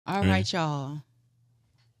All right, y'all.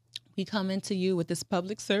 We coming to you with this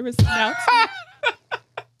public service announcement.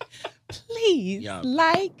 Please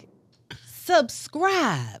like,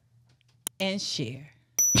 subscribe, and share.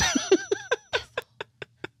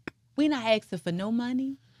 We not asking for no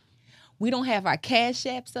money. We don't have our cash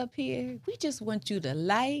apps up here. We just want you to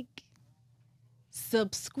like,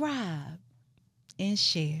 subscribe, and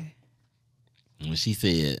share. What she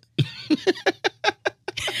said.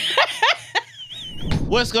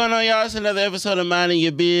 What's going on, y'all? It's another episode of Minding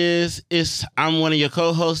Your Biz. I'm one of your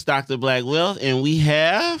co-hosts, Dr. Black Wealth, and we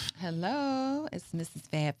have... Hello, it's Mrs.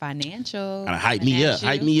 Fab Financial. Hype me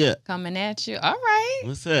up. Coming at you. All right.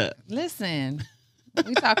 What's up? Listen,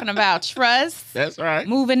 we talking about trust. That's right.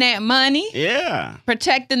 Moving that money. Yeah.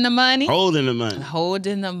 Protecting the money. Holding the money.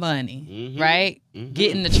 Holding the money, right?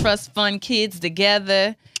 Getting the trust fund kids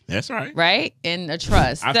together. That's right. Right? In the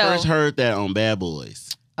trust. I first heard that on Bad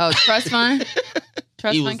Boys. Oh, trust fund?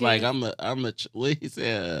 Trust he fund was kids? like, what he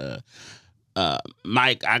said?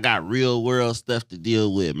 Mike, I got real world stuff to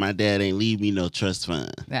deal with. My dad ain't leave me no trust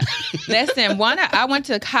fund. Listen, I went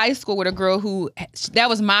to high school with a girl who, that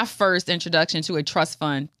was my first introduction to a trust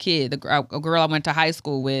fund kid. A girl I went to high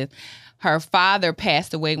school with. Her father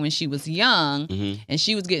passed away when she was young, and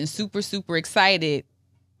she was getting super, super excited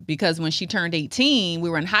because when she turned 18, we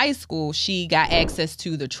were in high school, she got access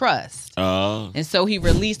to the trust. Oh. And so he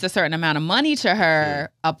released a certain amount of money to her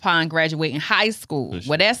upon graduating high school.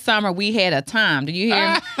 Well, that summer we had a time. Do you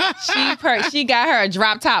hear me? She got her a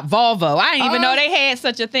drop top Volvo. I didn't even know they had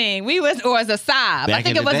such a thing. Or as a Saab. I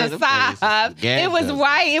think it was a Saab. It was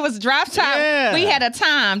white. It was drop top. Yeah. We had a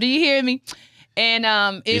time. Do you hear me?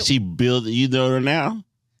 And did she build? You know her now?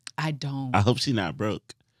 I don't. I hope she's not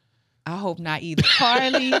broke. I hope not either.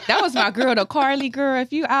 Carly, that was my girl, the Carly girl.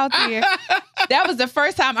 If you out there, that was the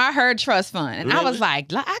first time I heard trust fund, and I was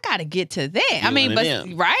like, I gotta get to that. I mean, but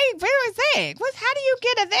right, where is that? How do you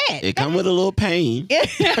get to that? It come with a little pain.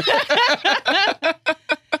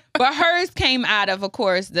 But hers came out of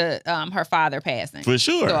course, the her father passing. For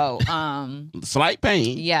sure. So slight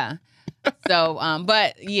pain. Yeah. So,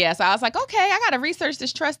 but yeah, so I was like, okay, I got to research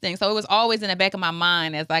this trust thing. So it was always in the back of my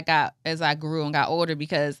mind as I grew and got older,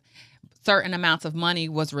 because certain amounts of money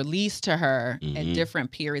was released to her at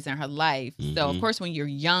different periods in her life. So of course, when you're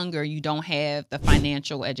younger, you don't have the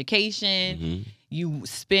financial education. You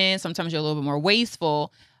spend, sometimes you're a little bit more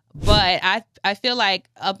wasteful. But I feel like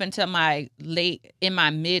up until my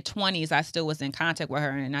mid-20s, I still was in contact with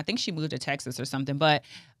her. And I think she moved to Texas or something. But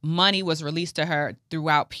money was released to her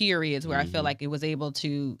throughout periods where I feel like it was able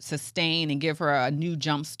to sustain and give her a new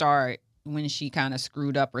jump start when she kind of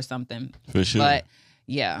screwed up or something. For sure. But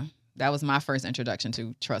yeah, that was my first introduction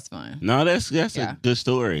to trust fund. No, that's a good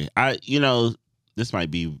story. This might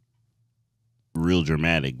be real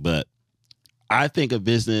dramatic, but I think of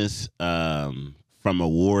business from a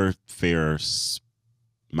warfare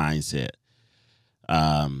mindset.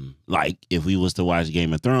 Like if we was to watch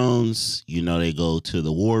Game of Thrones, they go to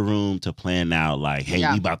the war room to plan out like, hey,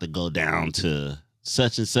 we about to go down to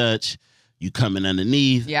such and such. You coming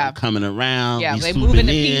underneath, I'm coming around. Yeah, they moving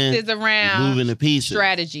the pieces around. Moving the pieces.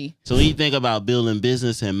 Strategy. So when you think about building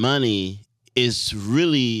business and money, it's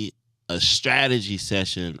really a strategy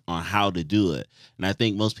session on how to do it. And I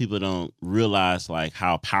think most people don't realize like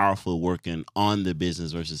how powerful working on the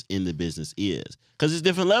business versus in the business is, because there's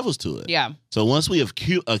different levels to it. Yeah. So once we have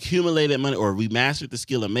accumulated money, or we mastered the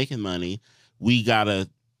skill of making money, we got to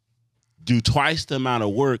do twice the amount of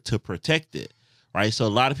work to protect it. Right. So a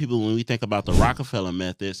lot of people, when we think about the Rockefeller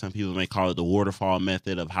method, some people may call it the waterfall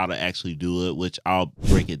method of how to actually do it, which I'll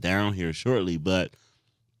break it down here shortly. But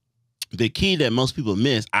the key that most people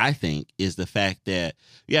miss, I think, is the fact that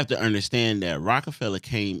you have to understand that Rockefeller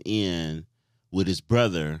came in with his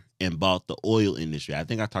brother and bought the oil industry. I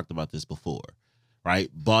think I talked about this before, right?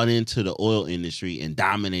 Bought into the oil industry and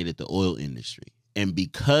dominated the oil industry. And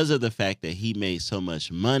because of the fact that he made so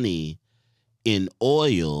much money in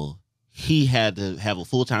oil, he had to have a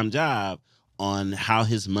full-time job on how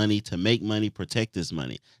his money, to make money, protect his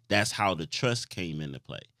money. That's how the trust came into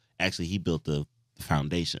play. Actually, he built the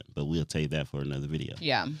foundation, but we'll take that for another video.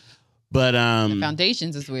 Yeah. But the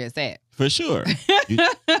foundations is where it's at. For sure.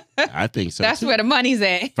 I think so. That's too. where the money's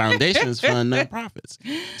at. Foundations fund nonprofits.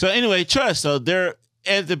 So anyway, trust. So there,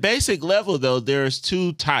 at the basic level though, there's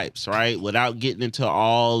two types, right? Without getting into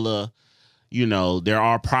all the, there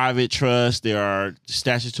are private trusts, there are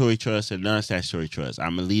statutory trusts and non-statutory trusts.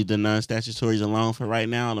 I'm going to leave the non-statutories alone for right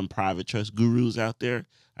now. Them private trust gurus out there,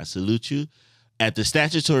 I salute you. At the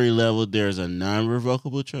statutory level, there's a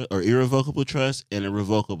non-revocable trust or irrevocable trust and a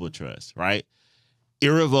revocable trust, right?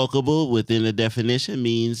 irrevocable within the definition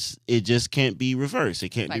means it just can't be reversed. It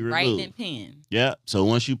can't like be removed. writing in pen. Yeah. So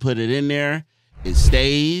once you put it in there, it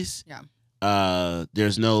stays. Yeah.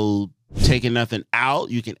 There's no taking nothing out.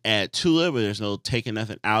 You can add to it, but there's no taking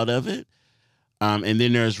nothing out of it. And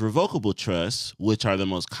then there's revocable trusts, which are the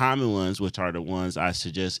most common ones, which are the ones I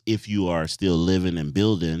suggest if you are still living and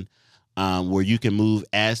building, where you can move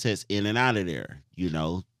assets in and out of there. You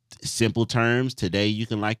know, simple terms. Today you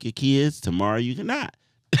can like your kids. Tomorrow you cannot.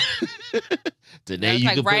 Today you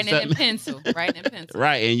like can writing put it in pencil. Writing in pencil.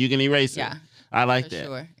 Right, and you can erase it. Yeah. I like For that.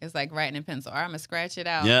 sure. It's like writing in pencil. Or I'm going to scratch it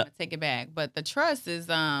out. Yep. I'm going to take it back. But the trust is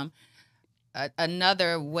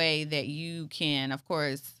another way that you can, of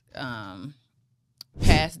course,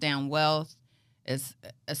 pass down wealth. It's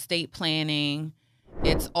estate planning.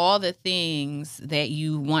 It's all the things that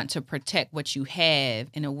you want to protect what you have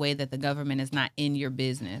in a way that the government is not in your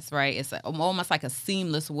business, right? It's almost like a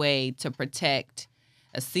seamless way to protect,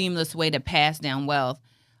 a seamless way to pass down wealth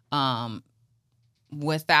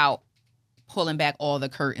without pulling back all the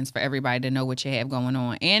curtains for everybody to know what you have going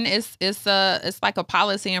on. And it's like a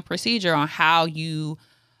policy and procedure on how you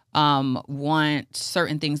want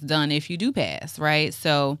certain things done if you do pass, right?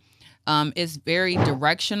 So it's very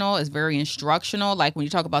directional. It's very instructional. Like when you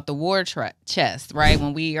talk about the war chest, right?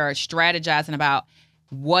 When we are strategizing about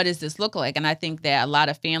what does this look like? And I think that a lot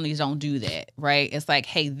of families don't do that, right? It's like,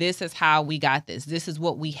 hey, this is how we got this. This is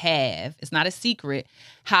what we have. It's not a secret.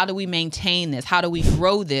 How do we maintain this? How do we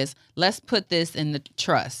grow this? Let's put this in the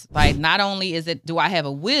trust. Like, not only do I have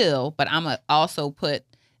a will, but I'm going to also put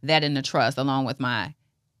that in the trust along with my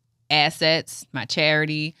assets, my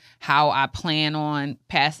charity, how I plan on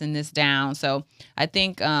passing this down. So I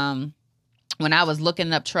think when I was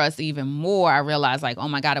looking up trust even more, I realized like, oh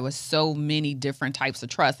my God, it was so many different types of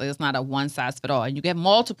trust. Like, it's not a one size fit all. You get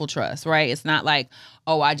multiple trusts, right? It's not like,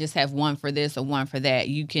 oh, I just have one for this or one for that.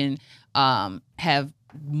 You can have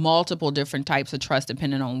multiple different types of trust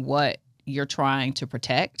depending on what you're trying to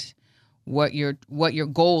protect, what your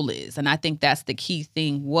goal is. And I think that's the key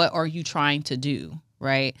thing. What are you trying to do,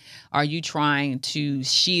 right? Are you trying to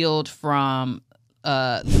shield from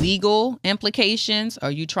legal implications?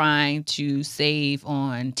 Are you trying to save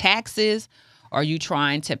on taxes? Are you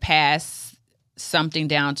trying to pass something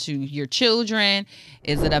down to your children?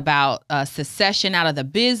 Is it about secession out of the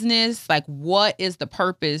business? Like, what is the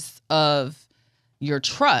purpose of your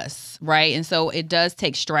trust, right? And so it does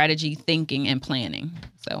take strategy, thinking, and planning.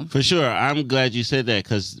 So for sure, I'm glad you said that,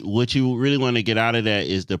 because what you really want to get out of that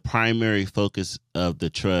is the primary focus of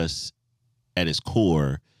the trust at its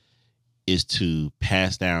core is to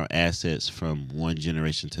pass down assets from one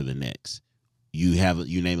generation to the next. You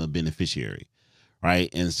name a beneficiary,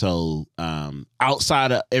 right? And so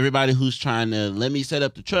outside of everybody who's trying to let me set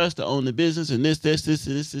up the trust to own the business and this,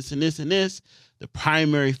 and this, the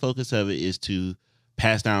primary focus of it is to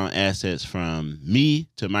pass down assets from me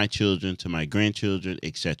to my children, to my grandchildren,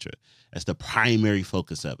 etc. That's the primary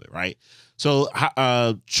focus of it, right? So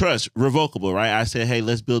trust, revocable, right? I said, hey,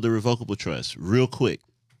 let's build a revocable trust real quick.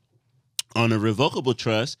 On a revocable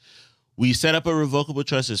trust, we set up a revocable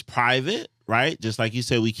trust as private, right? Just like you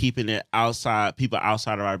said, we keeping it outside, people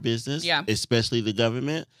outside of our business, especially the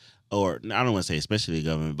government. Or I don't want to say especially the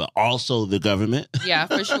government, but also the government. Yeah,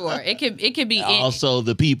 for sure. It could be also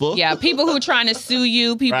the people. Yeah, people who are trying to sue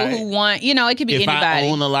you, people who want, it could be anybody. If I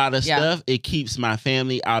own a lot of stuff, it keeps my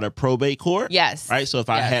family out of probate court. Yes. Right. So if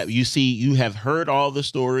I have, you have heard all the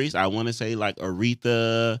stories. I want to say like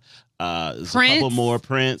Aretha. There's a couple more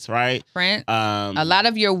Prince, right? Prince. A lot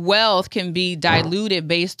of your wealth can be diluted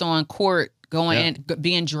based on court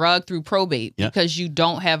being drugged through probate because you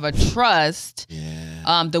don't have a trust.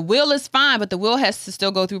 Yeah. The will is fine, but the will has to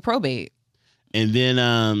still go through probate. And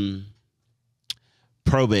then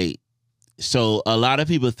probate. So a lot of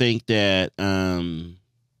people think that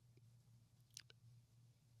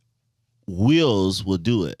wills will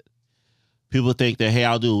do it. People think that, hey,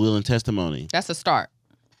 I'll do a will and testimony. That's a start.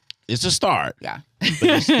 It's a start. Yeah. But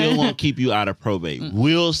it still won't keep you out of probate.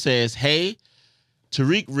 Will says, hey,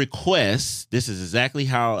 Tariq requests, this is exactly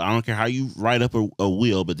how, I don't care how you write up a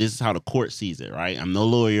will, but this is how the court sees it, right? I'm no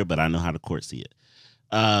lawyer, but I know how the court see it.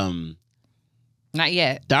 Not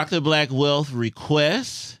yet. Dr. Black Wealth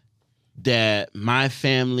requests that my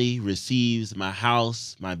family receives my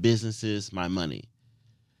house, my businesses, my money.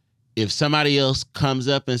 If somebody else comes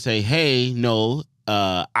up and say, hey, no,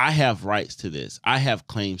 I have rights to this. I have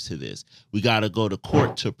claims to this. We got to go to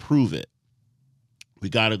court to prove it. We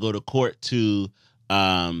got to go to court to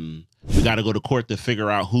figure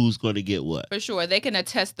out who's going to get what. For sure. They can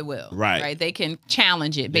attest the will. Right. They can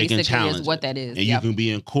challenge it, basically, is what that is. And you can be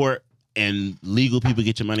in court and legal people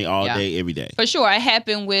get your money all day, every day. For sure. It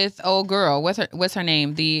happened with old girl. What's her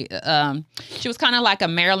name? She was kind of like a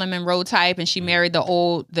Marilyn Monroe type, and she married the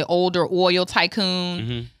older oil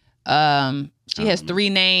tycoon. She has 3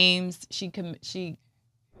 names. She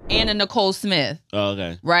Anna Nicole Smith. Oh,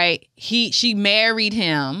 okay. Right. She married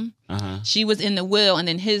him. She was in the will, and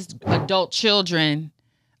then his adult children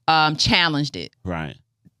challenged it. Right.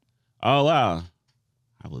 Oh wow.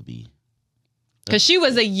 I would be. Because she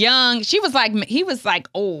was he was like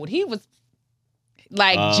old. He was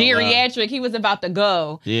like geriatric. Wow. He was about to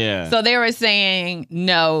go. Yeah. So they were saying,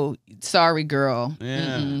 no, sorry, girl.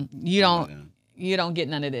 Yeah. You don't get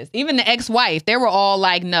none of this. Even the ex-wife, they were all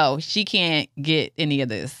like, no, she can't get any of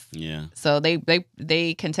this. Yeah. So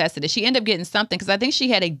they contested it. She ended up getting something because I think she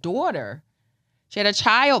had a daughter. She had a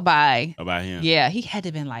child by him. Yeah. He had to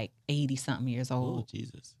have been like 80-something years old. Oh,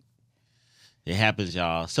 Jesus. It happens,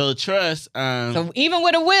 y'all. So trust. So even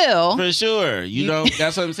with a will, for sure,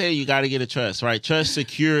 that's what I'm saying. You got to get a trust, right? Trust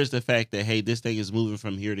secures the fact that, hey, this thing is moving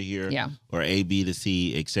from here to here, or A, B to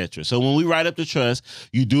C, etc. So when we write up the trust,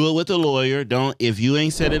 you do it with a lawyer. If you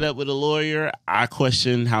ain't set it up with a lawyer, I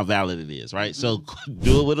question how valid it is, right? So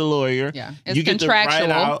do it with a lawyer. Yeah, it's contractual. To write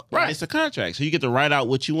out, right? It's a contract, so you get to write out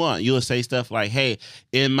what you want. You'll say stuff like, hey,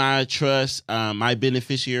 in my trust, my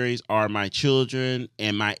beneficiaries are my children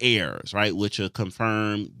and my heirs, right? Which will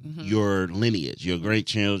confirm your lineage, your great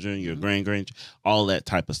children, your grand, all that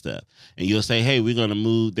type of stuff. And you'll say, hey, we're going to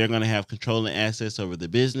move. They're going to have controlling assets over the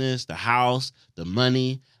business, the house, the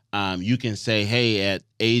money. You can say, hey, at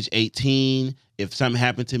age 18, if something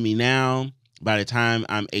happened to me now, by the time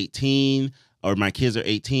I'm 18 or my kids are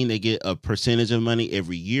 18, they get a percentage of money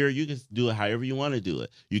every year. You can do it however you want to do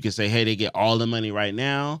it. You can say, hey, they get all the money right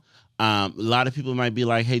now. A lot of people might be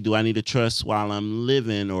like, hey, do I need a trust while I'm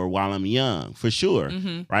living or while I'm young? For sure,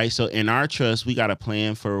 right? So in our trust, we got a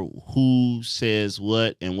plan for who says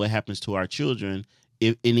what and what happens to our children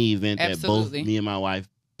if in the event that both me and my wife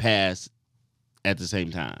pass at the same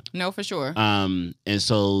time. No, for sure. And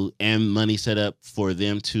money set up for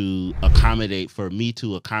them to accommodate, for me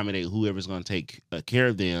to accommodate whoever's going to take care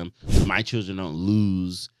of them. So my children don't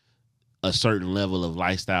lose a certain level of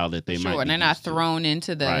lifestyle that they might be. And they're not thrown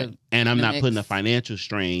into the right. And I'm not putting a financial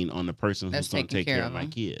strain on the person who's going to take care of my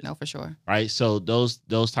kids. No, for sure. Right. So those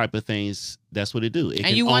type of things, that's what it do.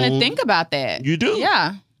 And you want to think about that. You do.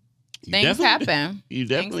 Yeah. Things happen. You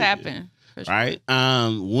definitely things happen. Sure. Right.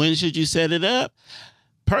 When should you set it up?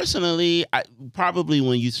 Personally, probably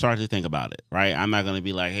when you start to think about it, right? I'm not going to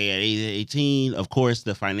be like, hey, at age 18, of course,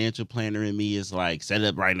 the financial planner in me is like, set it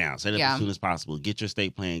up right now. Set it up as soon as possible. Get your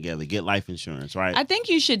estate plan together. Get life insurance, right? I think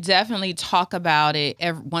you should definitely talk about it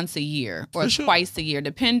once a year or twice a year,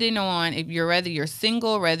 depending on whether you're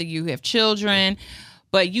single, whether you have children.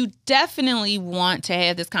 But you definitely want to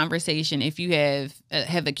have this conversation if you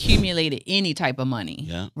have accumulated any type of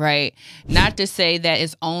money, right? Not to say that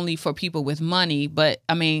it's only for people with money, but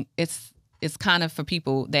I mean, it's kind of for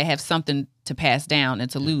people that have something to pass down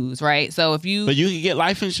and to lose, right? So but you can get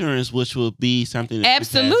life insurance, which will be something that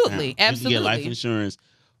absolutely. You can get life insurance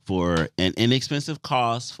for an inexpensive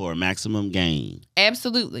cost for a maximum gain.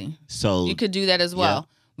 Absolutely. So you could do that as well.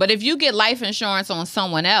 Yeah. But if you get life insurance on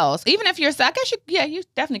someone else, even if you're, I guess you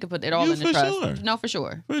definitely could put it all in the trust. Sure. No, for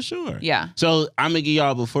sure. For sure. Yeah. So I'm gonna give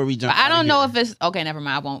y'all before we jump. But I don't know if it's okay. Never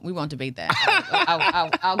mind. We won't debate that.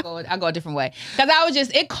 I'll go a different way because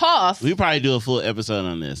it costs. We probably do a full episode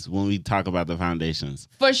on this when we talk about the foundations.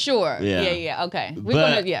 For sure. Yeah. Okay.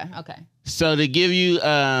 Okay. So to give you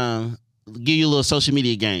a little social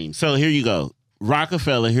media game. So here you go.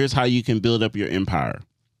 Rockefeller. Here's how you can build up your empire.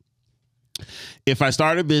 If I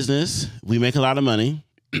start a business, we make a lot of money.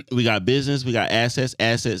 We got business, we got assets.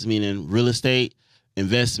 Assets meaning real estate,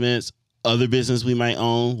 investments, other business we might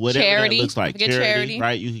own, whatever charity. That looks like. Charity,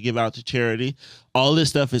 right? You can give out to charity. All this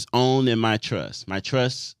stuff is owned in my trust. My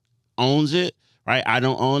trust owns it, right? I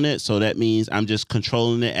don't own it, so that means I'm just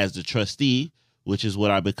controlling it as the trustee, which is what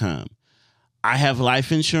I become. I have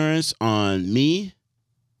life insurance on me,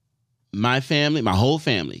 my family, my whole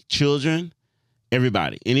family, children,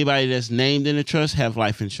 everybody. Anybody that's named in the trust have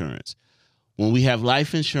life insurance. When we have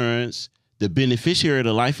life insurance, the beneficiary of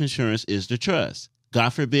the life insurance is the trust. God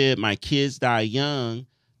forbid my kids die young,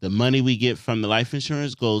 the money we get from the life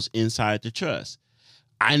insurance goes inside the trust.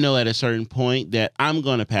 I know at a certain point that I'm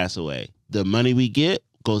going to pass away. The money we get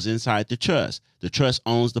goes inside the trust. The trust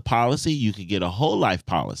owns the policy. You could get a whole life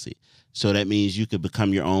policy. So that means you could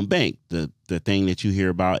become your own bank, the thing that you hear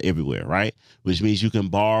about everywhere, right? Which means you can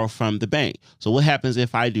borrow from the bank. So what happens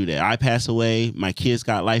if I do that? I pass away, my kids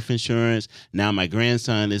got life insurance. Now my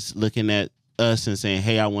grandson is looking at us and saying,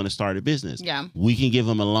 hey, I want to start a business. Yeah. We can give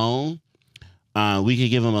them a loan. We can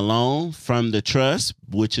give them a loan from the trust,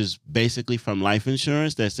 which is basically from life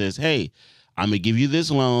insurance that says, hey, I'm going to give you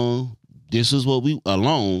this loan. This is what a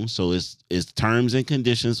loan. So it's terms and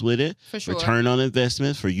conditions with it. For sure. Return on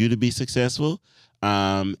investment for you to be successful.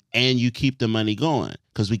 And you keep the money going,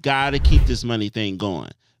 because we got to keep this money thing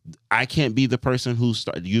going. I can't be the person who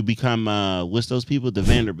you become, what's those people? The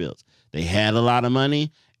Vanderbilts. They had a lot of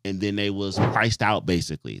money and then they was priced out,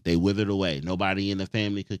 basically. They withered away. Nobody in the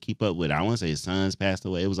family could keep up with it. I want to say his sons passed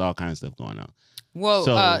away. It was all kinds of stuff going on. Well,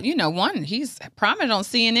 one, he's prominent on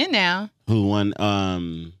CNN now. Who won,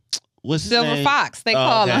 what's his Silver name? Fox, they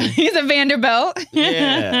call him. He's a Vanderbilt.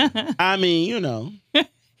 Yeah. I mean,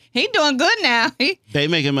 He doing good now. They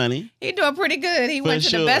making money. He doing pretty good. He went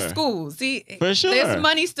to the best schools. For sure. There's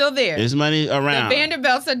money still there. There's money around. The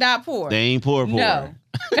Vanderbilts are not poor. They ain't poor. No.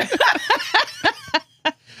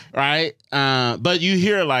 Right? But you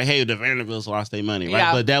hear like, hey, the Vanderbilts lost their money, right?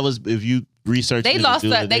 Yeah. But that was, if you research, they lost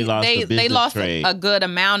a good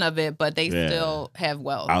amount of it, but they still have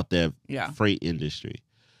wealth out there. Freight industry.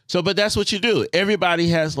 So, but that's what you do. Everybody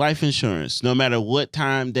has life insurance. No matter what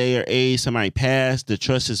time, day, or age somebody passed, the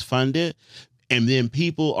trust is funded. And then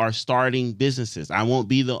people are starting businesses. I won't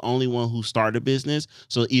be the only one who start a business.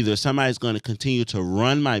 So either somebody's going to continue to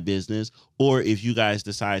run my business, or if you guys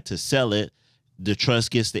decide to sell it, the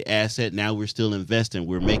trust gets the asset. Now we're still investing.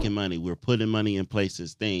 We're making money. We're putting money in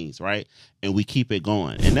places, things, right? And we keep it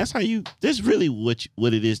going. And that's how that's really what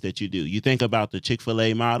it is that you do. You think about the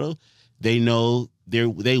Chick-fil-A model. They know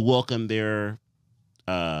they welcome their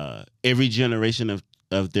every generation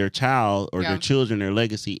of their child or their children, their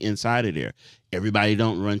legacy inside of there. Everybody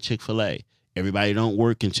don't run Chick-fil-A. Everybody don't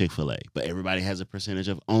work in Chick-fil-A, but everybody has a percentage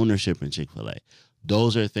of ownership in Chick-fil-A.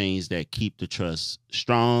 Those are things that keep the trust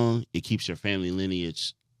strong. It keeps your family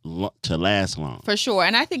lineage to last long. For sure.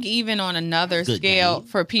 And I think even on another scale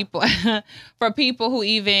for people who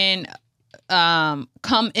even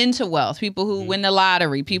come into wealth, people who win the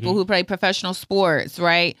lottery, people who play professional sports,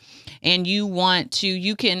 right? And you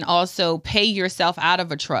can also pay yourself out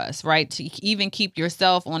of a trust, right? To even keep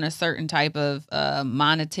yourself on a certain type of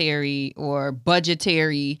monetary or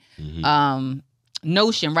budgetary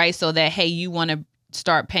notion, right? So that, hey, you want to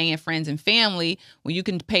start paying friends and family, well, you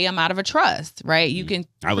can pay them out of a trust, right? You can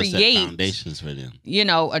create foundations for them,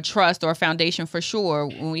 a trust or a foundation for sure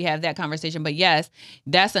when we have that conversation. But yes,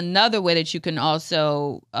 that's another way that you can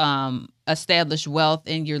also establish wealth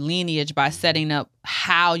in your lineage by setting up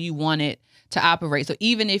how you want it to operate. So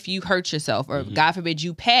even if you hurt yourself or God forbid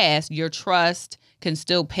you pass, your trust can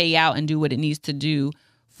still pay out and do what it needs to do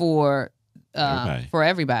for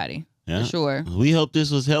everybody. Yeah. For sure. We hope this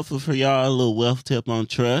was helpful for y'all. A little wealth tip on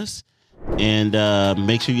trust. And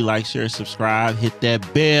make sure you like, share, subscribe. Hit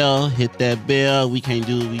that bell. We can't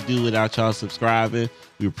do what we do without y'all subscribing.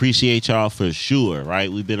 We appreciate y'all for sure,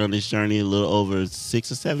 right? We've been on this journey a little over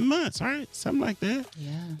 6 or 7 months, right? Something like that.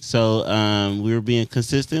 Yeah. So we're being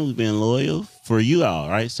consistent. We've been loyal for you all,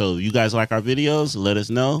 right? So if you guys like our videos, let us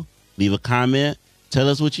know. Leave a comment. Tell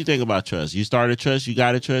us what you think about trust. You start a trust, you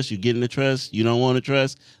got a trust, you get in a trust, you don't want a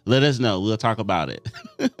trust. Let us know. We'll talk about it.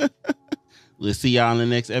 We'll see y'all in the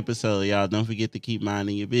next episode. Y'all don't forget to keep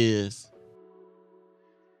minding your biz.